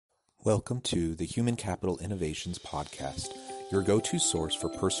Welcome to the Human Capital Innovations Podcast, your go-to source for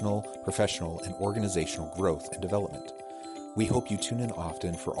personal, professional, and organizational growth and development. We hope you tune in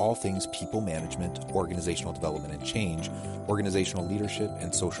often for all things people management, organizational development and change, organizational leadership,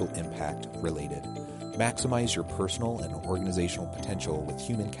 and social impact related. Maximize your personal and organizational potential with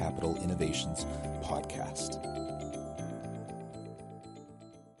Human Capital Innovations Podcast.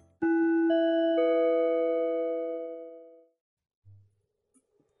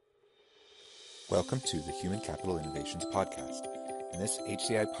 Welcome to the Human Capital Innovations Podcast. In this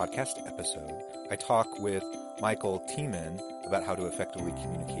HCI podcast episode, I talk with Michael Thiemann about how to effectively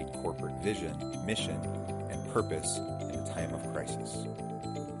communicate corporate vision, mission, and purpose in a time of crisis.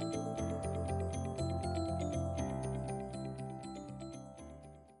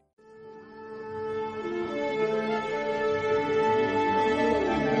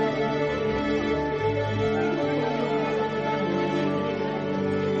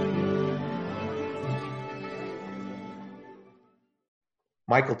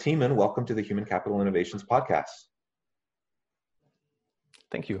 Michael Thiemann, welcome to the Human Capital Innovations Podcast.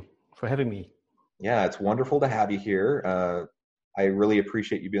 Thank you for having me. Yeah, it's wonderful to have you here. I really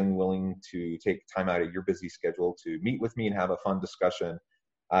appreciate you being willing to take time out of your busy schedule to meet with me and have a fun discussion.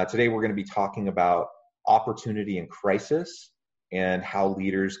 Today, we're going to be talking about opportunity in crisis and how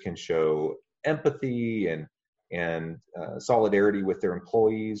leaders can show empathy and solidarity with their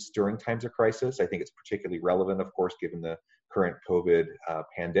employees during times of crisis. I think it's particularly relevant, of course, given the current COVID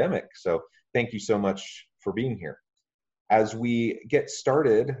pandemic. So thank you so much for being here. As we get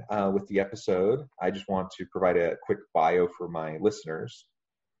started with the episode, I just want to provide a quick bio for my listeners.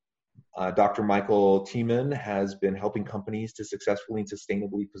 Dr. Michael Thiemann has been helping companies to successfully and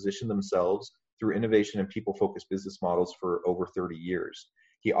sustainably position themselves through innovation and people-focused business models for over 30 years.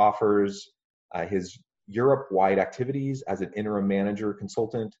 He offers his Europe-wide activities as an interim manager,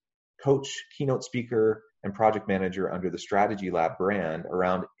 consultant, coach, keynote speaker, and project manager under the Strategy Lab brand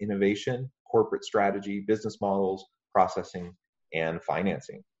around innovation, corporate strategy, business models, processing, and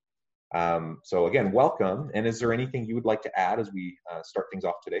financing. So again, welcome. And is there anything you would like to add as we start things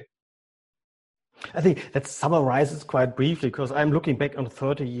off today? I think that summarizes quite briefly because I'm looking back on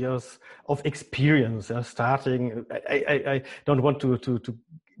 30 years of experience. Starting, I don't want to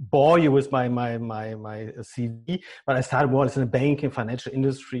bore you with my CV, but I started more or less in the banking financial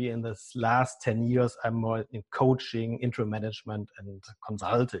industry. In the last 10 years, I'm more in coaching, interim management, and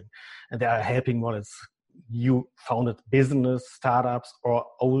consulting. And they are helping more or less new founded business, startups, or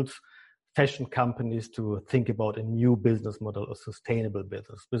old-fashioned companies to think about a new business model, a sustainable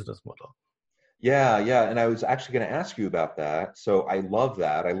business model. Yeah. And I was actually going to ask you about that. So I love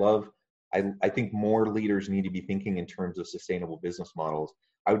that. I think more leaders need to be thinking in terms of sustainable business models.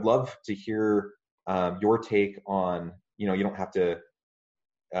 I would love to hear your take on, you don't have to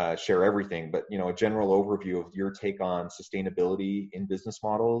share everything, but, a general overview of your take on sustainability in business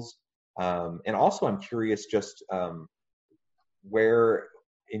models. And also I'm curious just where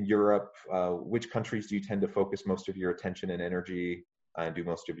in Europe, which countries do you tend to focus most of your attention and energy and do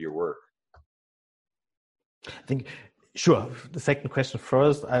most of your work? I think, sure. The second question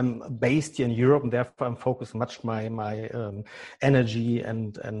first. I'm based here in Europe, and therefore I'm focused much my energy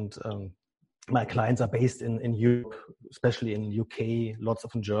and my clients are based in Europe, especially in UK, lots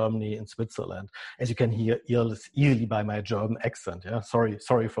of in Germany, in Switzerland, as you can hear easily by my German accent. Yeah,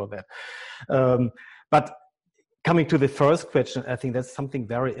 sorry for that. But coming to the first question, I think that's something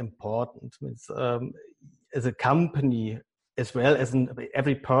very important. It's, as a company, as well as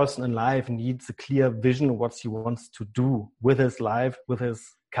every person in life needs a clear vision what he wants to do with his life, with his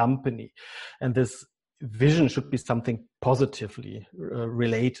company. And this vision should be something positively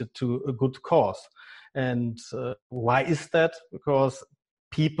related to a good cause. And why is that? Because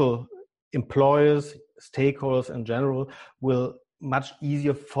people, employers, stakeholders in general will much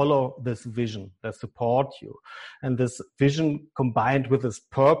easier follow this vision that support you. And this vision combined with this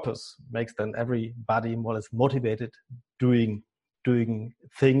purpose makes then everybody more or less motivated doing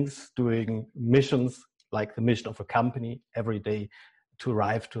things, doing missions like the mission of a company every day to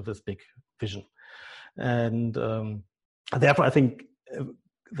arrive to this big vision. And therefore, I think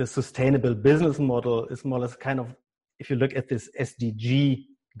the sustainable business model is more or less kind of, if you look at this SDG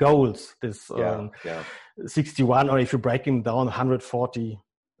goals, this 61, or if you break them down, 140,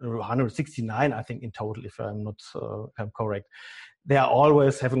 169, I think in total, if I'm not I'm correct, they are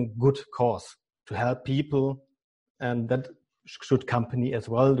always having good cause to help people, and that should company as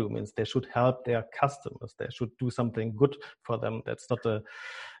well do. Means they should help their customers. They should do something good for them.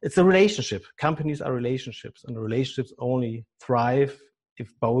 It's a relationship. Companies are relationships, and relationships only thrive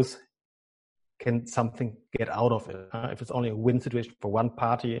if both can something get out of it. If it's only a win situation for one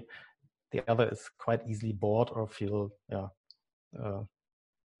party, the other is quite easily bored or feel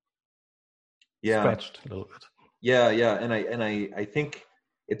stretched a little bit. Yeah, and I think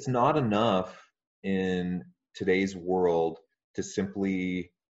it's not enough in today's world to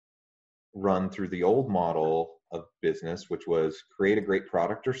simply run through the old model of business, which was create a great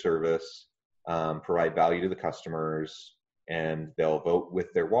product or service, provide value to the customers, and they'll vote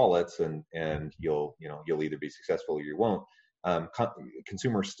with their wallets, and you'll either be successful or you won't.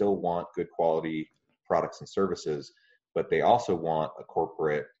 Consumers still want good quality products and services, but they also want a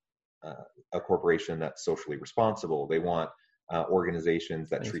corporation that's socially responsible. They want organizations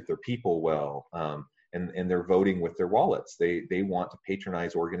that treat their people well, and they're voting with their wallets. They want to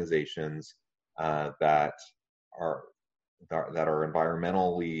patronize organizations that are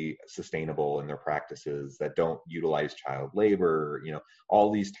environmentally sustainable in their practices, that don't utilize child labor,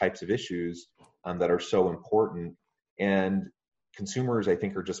 all these types of issues that are so important. And consumers, I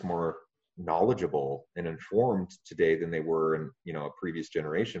think, are just more knowledgeable and informed today than they were in a previous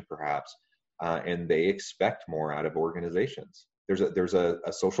generation, perhaps, and they expect more out of organizations. There's a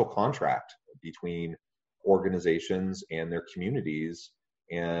social contract between organizations and their communities,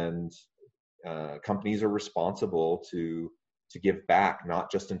 and companies are responsible to give back, not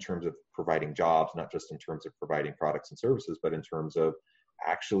just in terms of providing jobs, not just in terms of providing products and services, but in terms of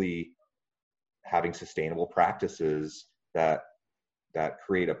actually having sustainable practices that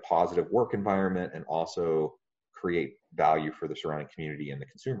create a positive work environment and also create value for the surrounding community and the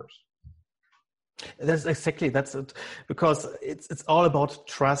consumers. That's it, because it's all about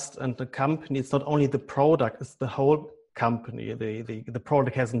trust, and the company, it's not only the product, it's the whole company. The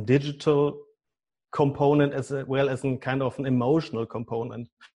product has a digital component as well as a kind of an emotional component,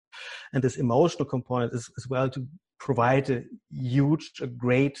 and this emotional component is as well to provide a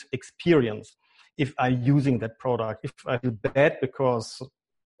great experience. If I'm using that product, if I feel bad because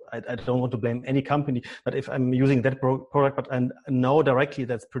I don't want to blame any company, but if I'm using that product, but I know directly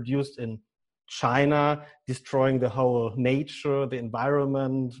that's produced in China, destroying the whole nature, the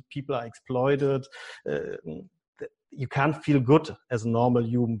environment, people are exploited, you can't feel good as a normal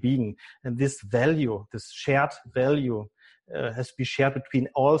human being. And this value, this shared value, has to be shared between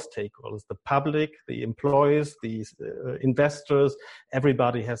all stakeholders, the public, the employees, the investors.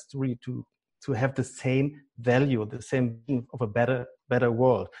 Everybody has to have the same value, the same vision of a better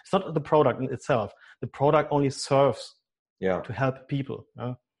world. It's not the product in itself. The product only serves to help people.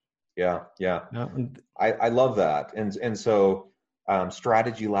 Yeah. I love that. And so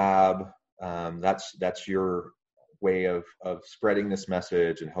Strategy Lab, that's your way of spreading this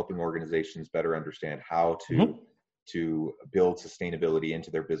message and helping organizations better understand how to build sustainability into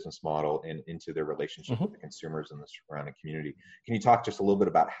their business model and into their relationship with the consumers and the surrounding community. Can you talk just a little bit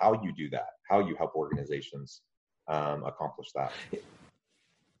about how you do that, how you help organizations accomplish that?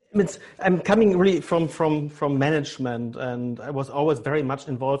 I'm coming really from management, and I was always very much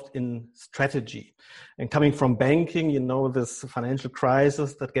involved in strategy. And coming from banking, this financial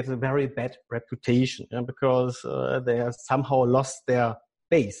crisis that gets a very bad reputation because they have somehow lost their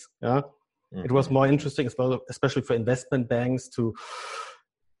base. It was more interesting, especially for investment banks, to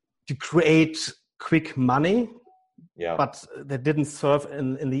create quick money, but that didn't serve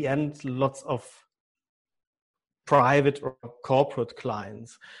in the end lots of private or corporate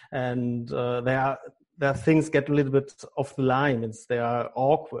clients, and there things get a little bit off the line. They are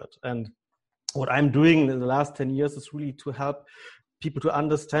awkward. And what I'm doing in the last 10 years is really to help people to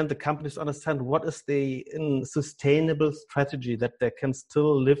understand, the companies to understand what is the sustainable strategy that they can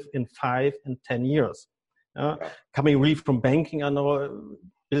still live in 5 and 10 years. Coming really from banking, I know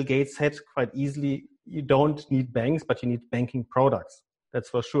Bill Gates said quite easily, you don't need banks, but you need banking products. That's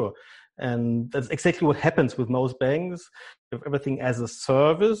for sure. And that's exactly what happens with most banks. You have everything as a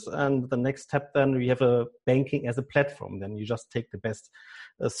service, and the next step then we have a banking as a platform. Then you just take the best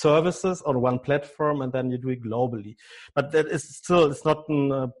services on one platform, and then you do it globally. But that is still, it's not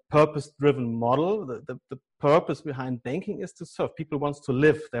a purpose-driven model. The purpose behind banking is to serve. People want to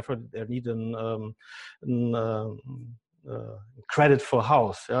live, therefore they need credit for a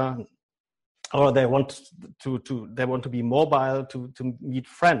house. Or they want to be mobile to meet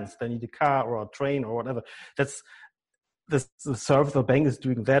friends. They need a car or a train or whatever. That's the service of bank is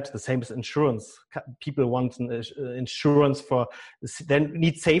doing that. The same as insurance. People want insurance they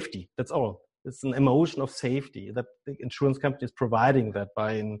need safety. That's all. It's an emotion of safety that the insurance company is providing that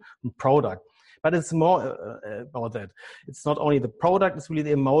by a product. But it's more about that. It's not only the product, it's really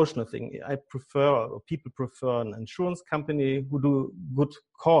the emotional thing. People prefer an insurance company who do good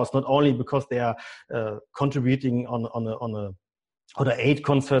cause, not only because they are contributing on a aid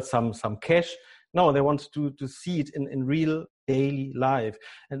concert some cash. No, they want to see it in real daily life.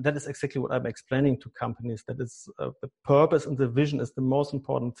 And that is exactly what I'm explaining to companies. That is the purpose and the vision is the most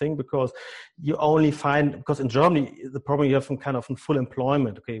important thing, because you only find, because in Germany, the problem you have some kind of full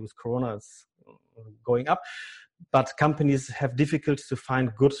employment. Okay, with Corona, it's going up, but companies have difficulty to find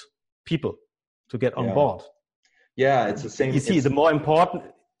good people to get on board. Yeah, it's the same. You see, the more important.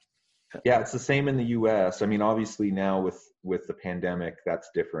 Yeah, it's the same in the U.S. I mean, obviously now with the pandemic, that's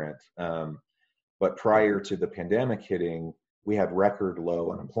different. But prior to the pandemic hitting, we had record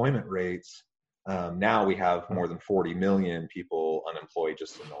low unemployment rates. Now we have more than 40 million people unemployed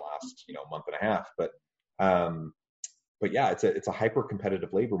just in the last month and a half. But yeah, it's a hyper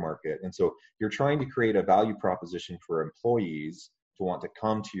competitive labor market, and so you're trying to create a value proposition for employees to want to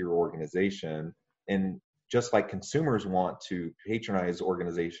come to your organization, and just like consumers want to patronize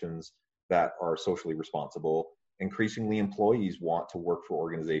organizations that are socially responsible, increasingly employees want to work for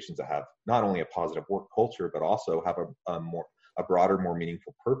organizations that have not only a positive work culture, but also have a broader, more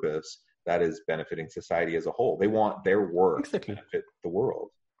meaningful purpose that is benefiting society as a whole. They want their work to benefit the world.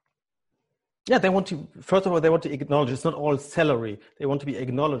 Yeah, they want to, first of all, they want to acknowledge it's not all salary. They want to be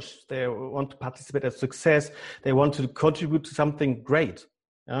acknowledged. They want to participate in success. They want to contribute to something great.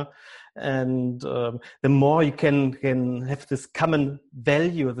 Yeah. And the more you can have this common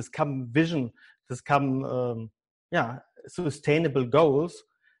value, this common vision, this common, sustainable goals,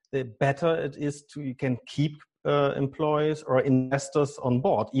 the better it is you can keep employees or investors on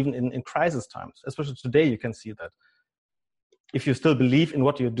board, even in crisis times. Especially today, you can see that. If you still believe in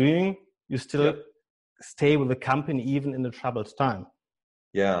what you're doing, you still stay with the company even in the troubled time.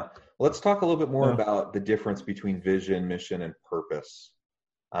 Yeah. Let's talk a little bit more about the difference between vision, mission, and purpose,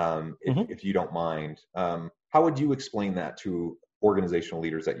 if you don't mind. How would you explain that to organizational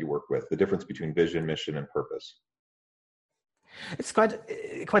leaders that you work with, the difference between vision, mission, and purpose? It's quite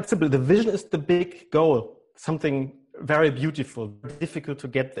simple. The vision is the big goal, something very beautiful, difficult to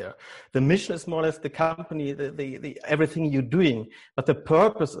get there. The mission is more or less the company, the everything you're doing. But the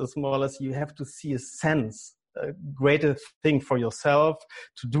purpose is more or less you have to see a sense, a greater thing for yourself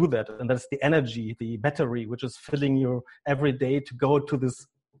to do that. And that's the energy, the battery, which is filling you every day to go to this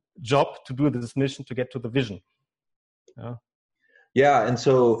job, to do this mission, to get to the vision. Yeah, and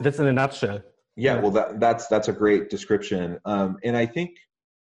so that's in a nutshell. Yeah, well, that's a great description. And I think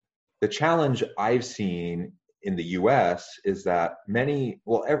the challenge I've seen in the U.S. is that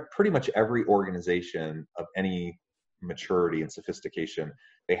pretty much every organization of any maturity and sophistication,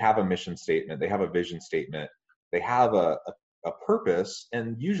 they have a mission statement, they have a vision statement, they have a purpose,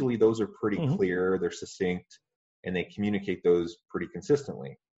 and usually those are pretty clear, they're succinct, and they communicate those pretty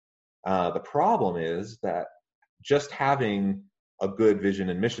consistently. The problem is that just having a good vision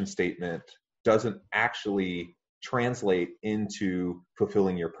and mission statement doesn't actually translate into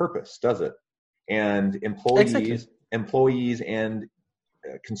fulfilling your purpose, does it? And employees and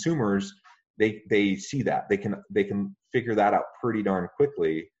consumers, they see that. They can figure that out pretty darn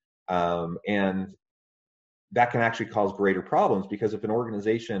quickly, and that can actually cause greater problems, because if an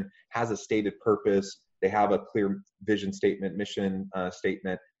organization has a stated purpose, they have a clear vision statement, mission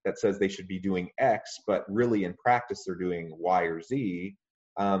statement that says they should be doing X, but really in practice they're doing Y or Z,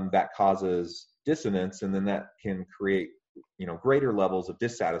 that causes dissonance, and then that can create greater levels of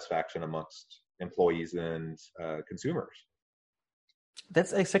dissatisfaction amongst employees and consumers.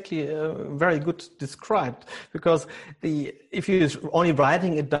 That's exactly very good described, because if you're only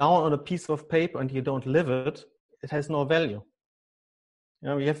writing it down on a piece of paper and you don't live it, it has no value.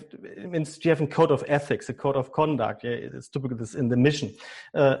 You have a code of ethics, a code of conduct. Yeah, it's typical this in the mission.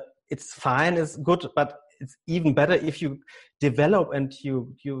 It's fine, it's good, but it's even better if you develop and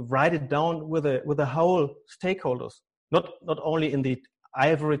you write it down with the whole stakeholders, not only in the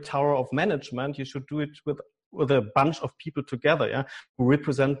ivory tower of management. You should do it with a bunch of people together, who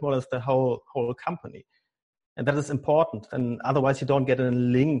represent more or less the whole company, and that is important. And otherwise, you don't get a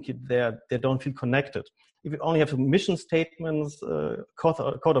link there; they don't feel connected. If you only have mission statements,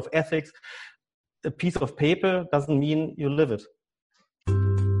 code of ethics, a piece of paper doesn't mean you live it.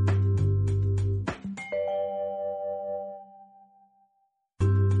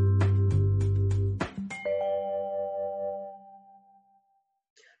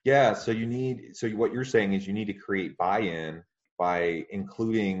 Yeah, so what you're saying is you need to create buy-in by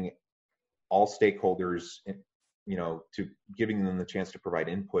including all stakeholders, to giving them the chance to provide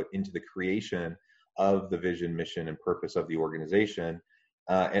input into the creation of the vision, mission, and purpose of the organization,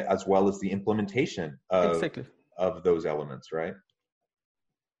 as well as the implementation of those elements, right?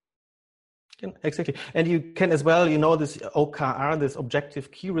 Exactly. And you can as well, this OKR, this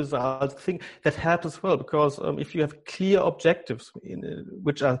objective key result thing that helps as well, because if you have clear objectives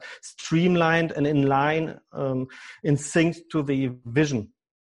which are streamlined and in line, in sync to the vision,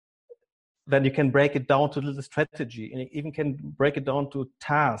 then you can break it down to the strategy, and you even can break it down to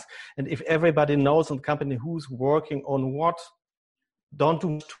tasks. And if everybody knows in the company who's working on what, don't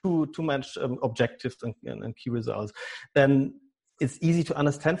do too much objectives and key results, then it's easy to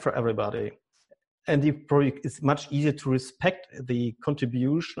understand for everybody. And it's much easier to respect the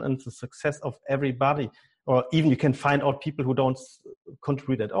contribution and the success of everybody. Or even you can find out people who don't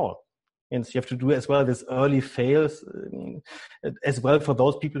contribute at all. And so you have to do as well this early fails as well for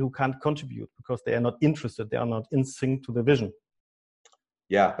those people who can't contribute because they are not interested, they are not in sync to the vision.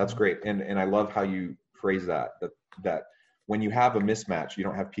 Yeah, that's great. And I love how you phrase that when you have a mismatch, you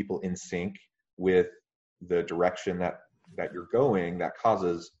don't have people in sync with the direction that you're going, that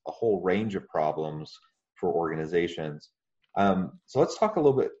causes a whole range of problems for organizations. So let's talk a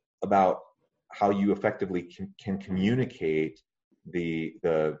little bit about how you effectively can communicate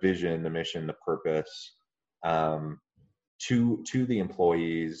the vision, the mission, the purpose to the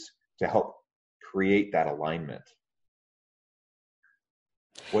employees to help create that alignment.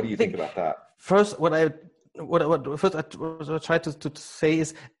 What do you think about that? First, what I try to say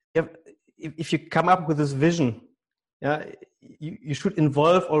is, if you come up with this vision, you should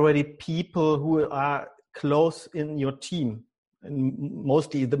involve already people who are close in your team. And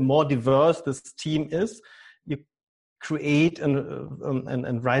mostly, the more diverse this team is, you create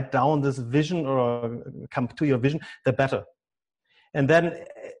and write down this vision or come to your vision, the better. And then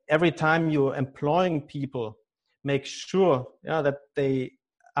every time you're employing people, make sure that they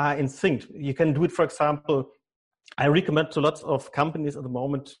are in sync. You can do it, for example, I recommend to lots of companies at the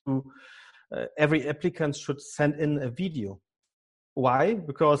moment to every applicant should send in a video. Why?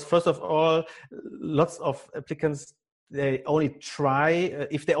 Because first of all, lots of applicants, they only try,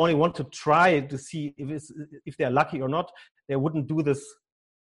 if they only want to try to see if they're lucky or not, they wouldn't do this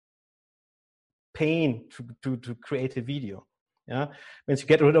pain to create a video. Means you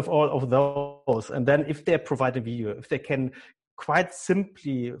get rid of all of those. And then if they provide a video, if they can quite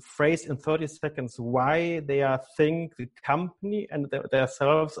simply phrase in 30 seconds why they think the company and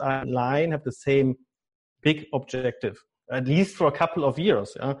themselves are in line, have the same big objective, at least for a couple of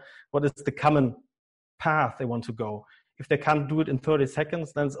years. What is the common path they want to go? If they can't do it in 30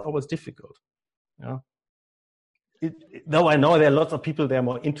 seconds, then it's always difficult. Though I know there are lots of people, they are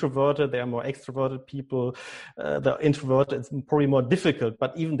more introverted, they are more extroverted people. The introverted, it's probably more difficult,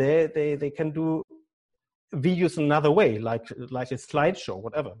 but even they can do videos another way, like a slideshow,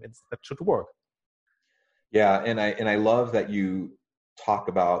 whatever. That should work. Yeah, and I love that you talk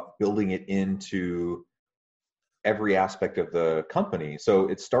about building it into every aspect of the company. So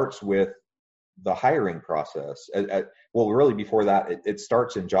it starts with the hiring process. Well, really before that, it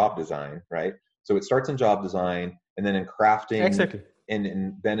starts in job design, right? So it starts in job design, and then in crafting, exactly,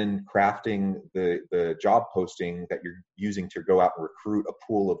 and then in crafting the job posting that you're using to go out and recruit a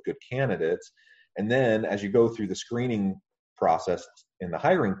pool of good candidates. And then as you go through the screening process in the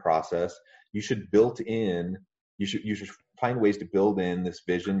hiring process, you should find ways to build in this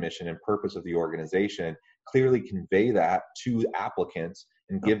vision, mission, and purpose of the organization, clearly convey that to applicants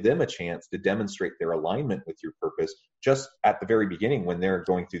and give them a chance to demonstrate their alignment with your purpose just at the very beginning when they're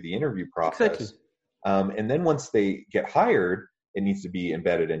going through the interview process. Exactly. And then once they get hired, it needs to be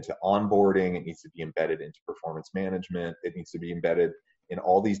embedded into onboarding. It needs to be embedded into performance management. It needs to be embedded in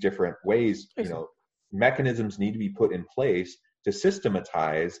all these different ways. Mechanisms need to be put in place to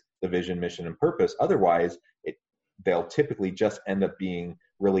systematize the vision, mission, and purpose. Otherwise, they'll typically just end up being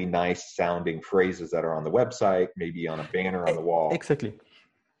really nice sounding phrases that are on the website, maybe on a banner on the wall. Exactly.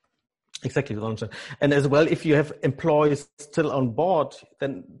 And as well, if you have employees still on board,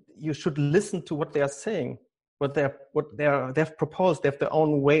 then you should listen to what they are saying, what they've proposed. They have their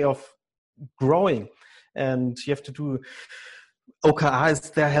own way of growing, and you have to do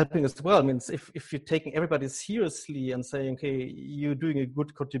OKRs. They're helping as well. I mean, if you're taking everybody seriously and saying, okay, you're doing a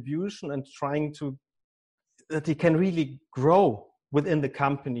good contribution and trying to that they can really grow within the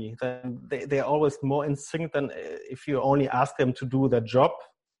company, then they're always more in sync than if you only ask them to do their job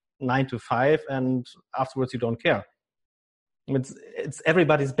 9 to 5 and afterwards you don't care. It's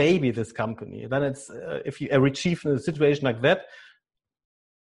everybody's baby, this company. Then it's if you achieve in a situation like that,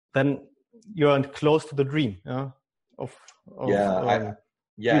 then you're close to the dream. And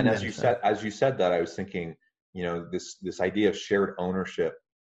as you said that, I was thinking, this idea of shared ownership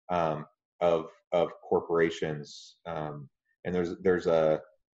of corporations, and there's a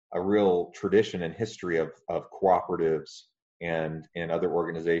real tradition and history of cooperatives and in other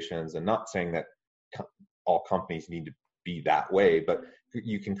organizations, and not saying that all companies need to be that way, but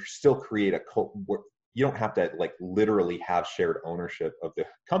you can still create a cult where you don't have to like literally have shared ownership of the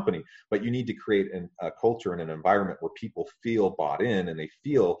company, but you need to create a culture and an environment where people feel bought in and they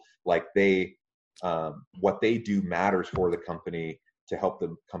feel like they what they do matters for the company to help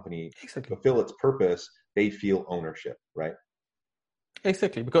the company fulfill its purpose. They feel ownership, right?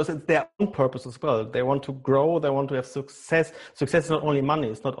 Exactly, because it's their own purpose as well. They want to grow, they want to have success. Success is not only money,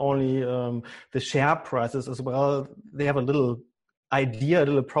 it's not only the share prices as well. They have a little idea, a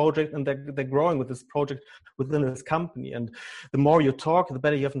little project, and they're growing with this project within this company. And the more you talk, the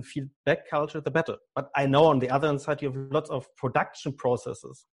better you have a feedback culture, the better. But I know on the other hand side, you have lots of production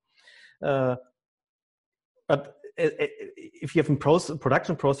processes. But if you have a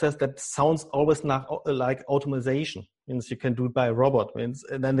production process that sounds always like automation, means you can do it by a robot, means,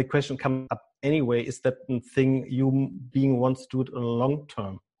 and then the question comes up anyway, is that a thing you being wants to do it in the long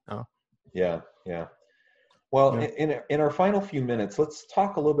term? Yeah. Well, in our final few minutes, let's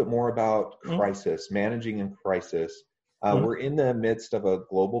talk a little bit more about crisis, managing in crisis. We're in the midst of a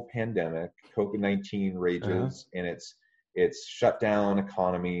global pandemic. COVID-19 rages, and it's shut down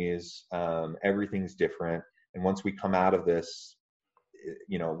economies. Everything's different. And once we come out of this,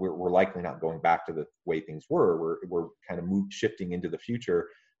 we're likely not going back to the way things were. We're kind of shifting into the future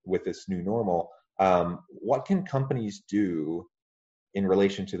with this new normal. What can companies do in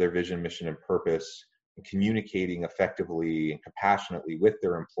relation to their vision, mission, and purpose, and communicating effectively and compassionately with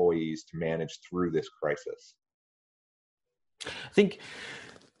their employees to manage through this crisis? I think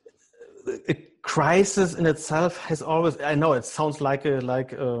a crisis in itself has always, I know it sounds like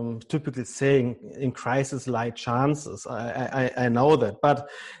typical saying, in crisis lie chances. I know that. But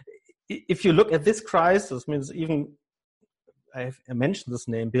if you look at this crisis, means even, I mentioned this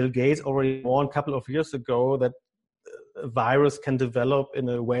name, Bill Gates already warned a couple of years ago that a virus can develop in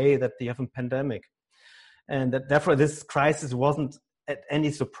a way that you have a pandemic. And that therefore this crisis wasn't at any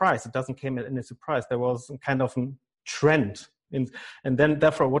surprise. It doesn't come at any surprise. There was a kind of a trend. And then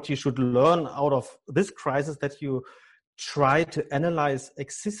therefore what you should learn out of this crisis, that you try to analyze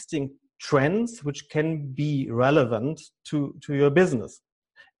existing trends which can be relevant to your business.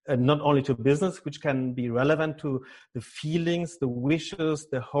 And not only to business, which can be relevant to the feelings, the wishes,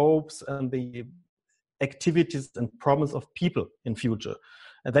 the hopes, and the activities and problems of people in future.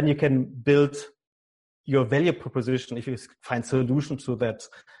 And then you can build your value proposition if you find solutions to that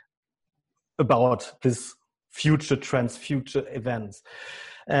about this future trends, future events.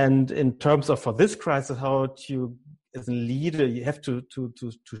 And in terms of for this crisis, how you as a leader, you have to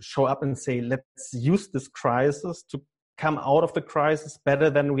show up and say, let's use this crisis to come out of the crisis better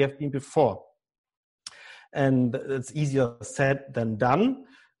than we have been before. And it's easier said than done.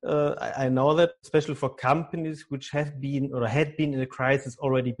 I know that, especially for companies which have been or had been in a crisis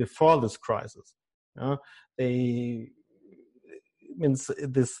already before this crisis. They means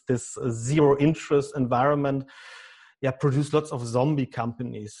this zero interest environment produce lots of zombie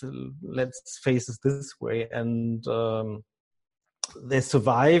companies. Let's face it this way. And they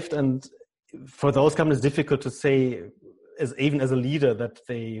survived. And for those companies, it's difficult to say, even as a leader, that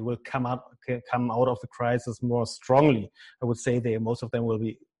they will come out of the crisis more strongly. I would say most of them will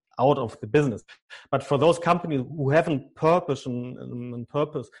be out of the business. But for those companies who haven't purpose and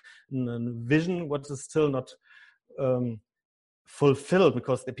vision, what is still not fulfilled,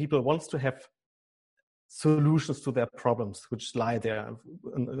 because the people wants to have solutions to their problems which lie there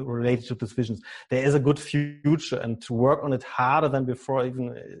related to these visions. There is a good future, and to work on it harder than before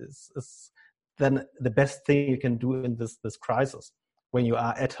even is then the best thing you can do in this crisis, when you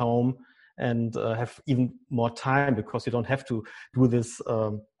are at home and have even more time, because you don't have to do this.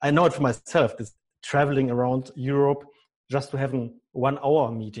 I know it for myself, this traveling around Europe just to have a 1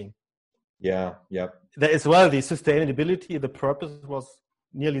 hour meeting. Yeah. There as well, the sustainability, the purpose was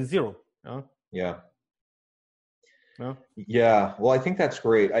nearly zero. Yeah. Well, I think that's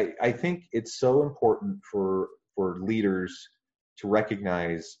great. I think it's so important for leaders to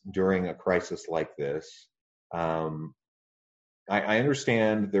recognize during a crisis like this. I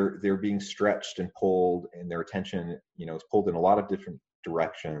understand they're being stretched and pulled, and their attention, is pulled in a lot of different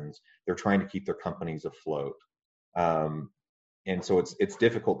directions. They're trying to keep their companies afloat. And so it's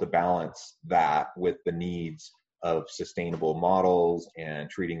difficult to balance that with the needs of sustainable models and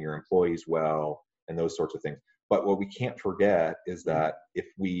treating your employees well and those sorts of things. But what we can't forget is that if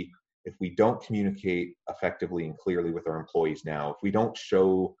we don't communicate effectively and clearly with our employees now, if we don't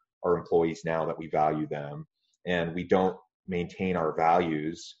show our employees now that we value them, and we don't maintain our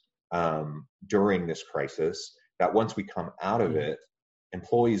values during this crisis, that once we come out of it,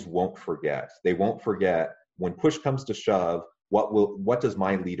 employees won't forget. They won't forget when push comes to shove. what does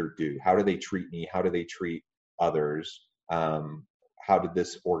my leader do? How do they treat me? How do they treat others? How did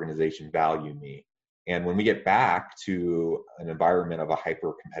this organization value me? And when we get back to an environment of a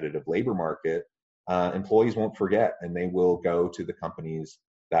hyper-competitive labor market, employees won't forget, and they will go to the companies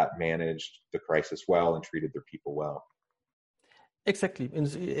that managed the crisis well and treated their people well. Exactly.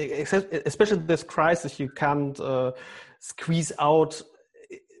 Especially this crisis, you can't squeeze out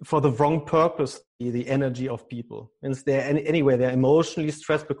for the wrong purpose the energy of people. Means they're emotionally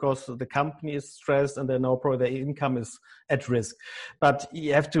stressed because the company is stressed and they know probably their income is at risk. But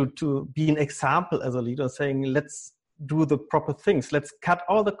you have to be an example as a leader, saying, let's do the proper things. Let's cut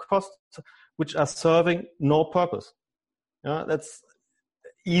all the costs which are serving no purpose. That's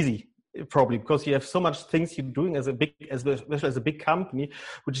easy. Probably because you have so much things you're doing especially as a big company,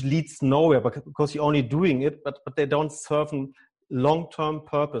 which leads nowhere because you're only doing it, but they don't serve a long-term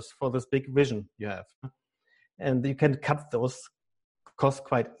purpose for this big vision you have. And you can cut those costs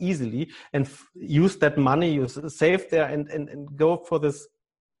quite easily and use that money you save there and go for this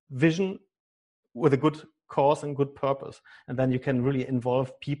vision with a good cause and good purpose. And then you can really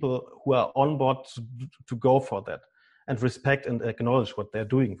involve people who are on board to go for that, and respect and acknowledge what they're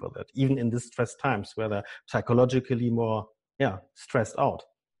doing for that, even in these stressed times where they're psychologically more stressed out.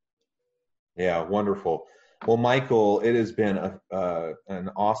 Yeah, wonderful. Well, Michael, it has been an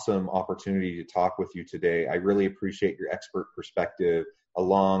awesome opportunity to talk with you today. I really appreciate your expert perspective, a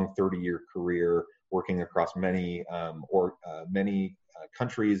long 30-year career working across many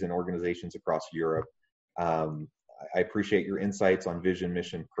countries and organizations across Europe. I appreciate your insights on vision,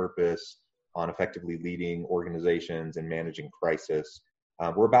 mission, purpose, on effectively leading organizations and managing crisis.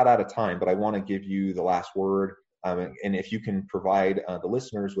 We're about out of time, but I want to give you the last word. And if you can provide the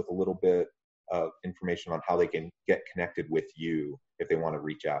listeners with a little bit of information on how they can get connected with you if they want to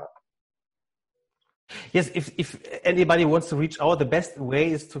reach out. Yes, if anybody wants to reach out, the best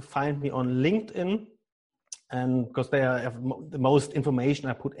way is to find me on LinkedIn. And because they have the most information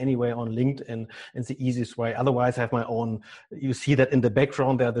I put anywhere on LinkedIn, it's the easiest way. Otherwise, I have my own. You see that in the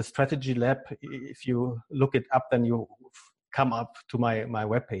background there, the Strategy Lab. If you look it up, then you come up to my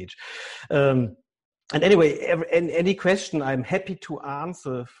webpage. And anyway, any question, I'm happy to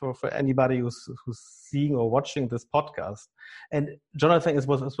answer for anybody who's seeing or watching this podcast. And Jonathan, it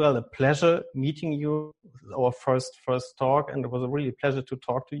was as well a pleasure meeting you. Our first talk, and it was a really pleasure to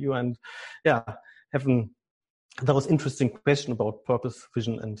talk to you. And having that was interesting question about purpose,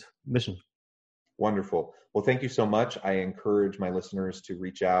 vision, and mission. Wonderful. Well, thank you so much. I encourage my listeners to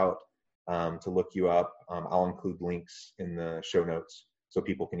reach out, to look you up. I'll include links in the show notes so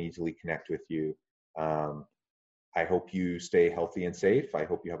people can easily connect with you. I hope you stay healthy and safe. I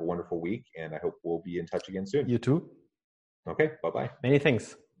hope you have a wonderful week, and I hope we'll be in touch again soon. You too. Okay, bye-bye. Many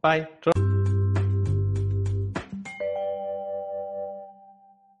thanks. Bye.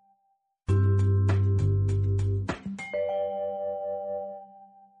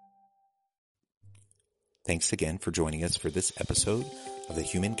 Thanks again for joining us for this episode of the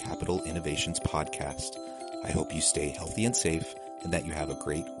Human Capital Innovations Podcast. I hope you stay healthy and safe and that you have a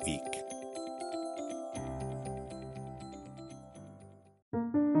great week.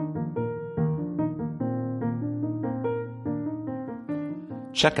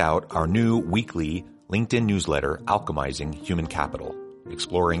 Check out our new weekly LinkedIn newsletter, Alchemizing Human Capital,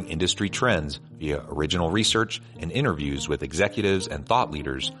 exploring industry trends via original research and interviews with executives and thought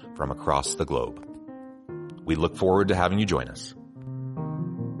leaders from across the globe. We look forward to having you join us.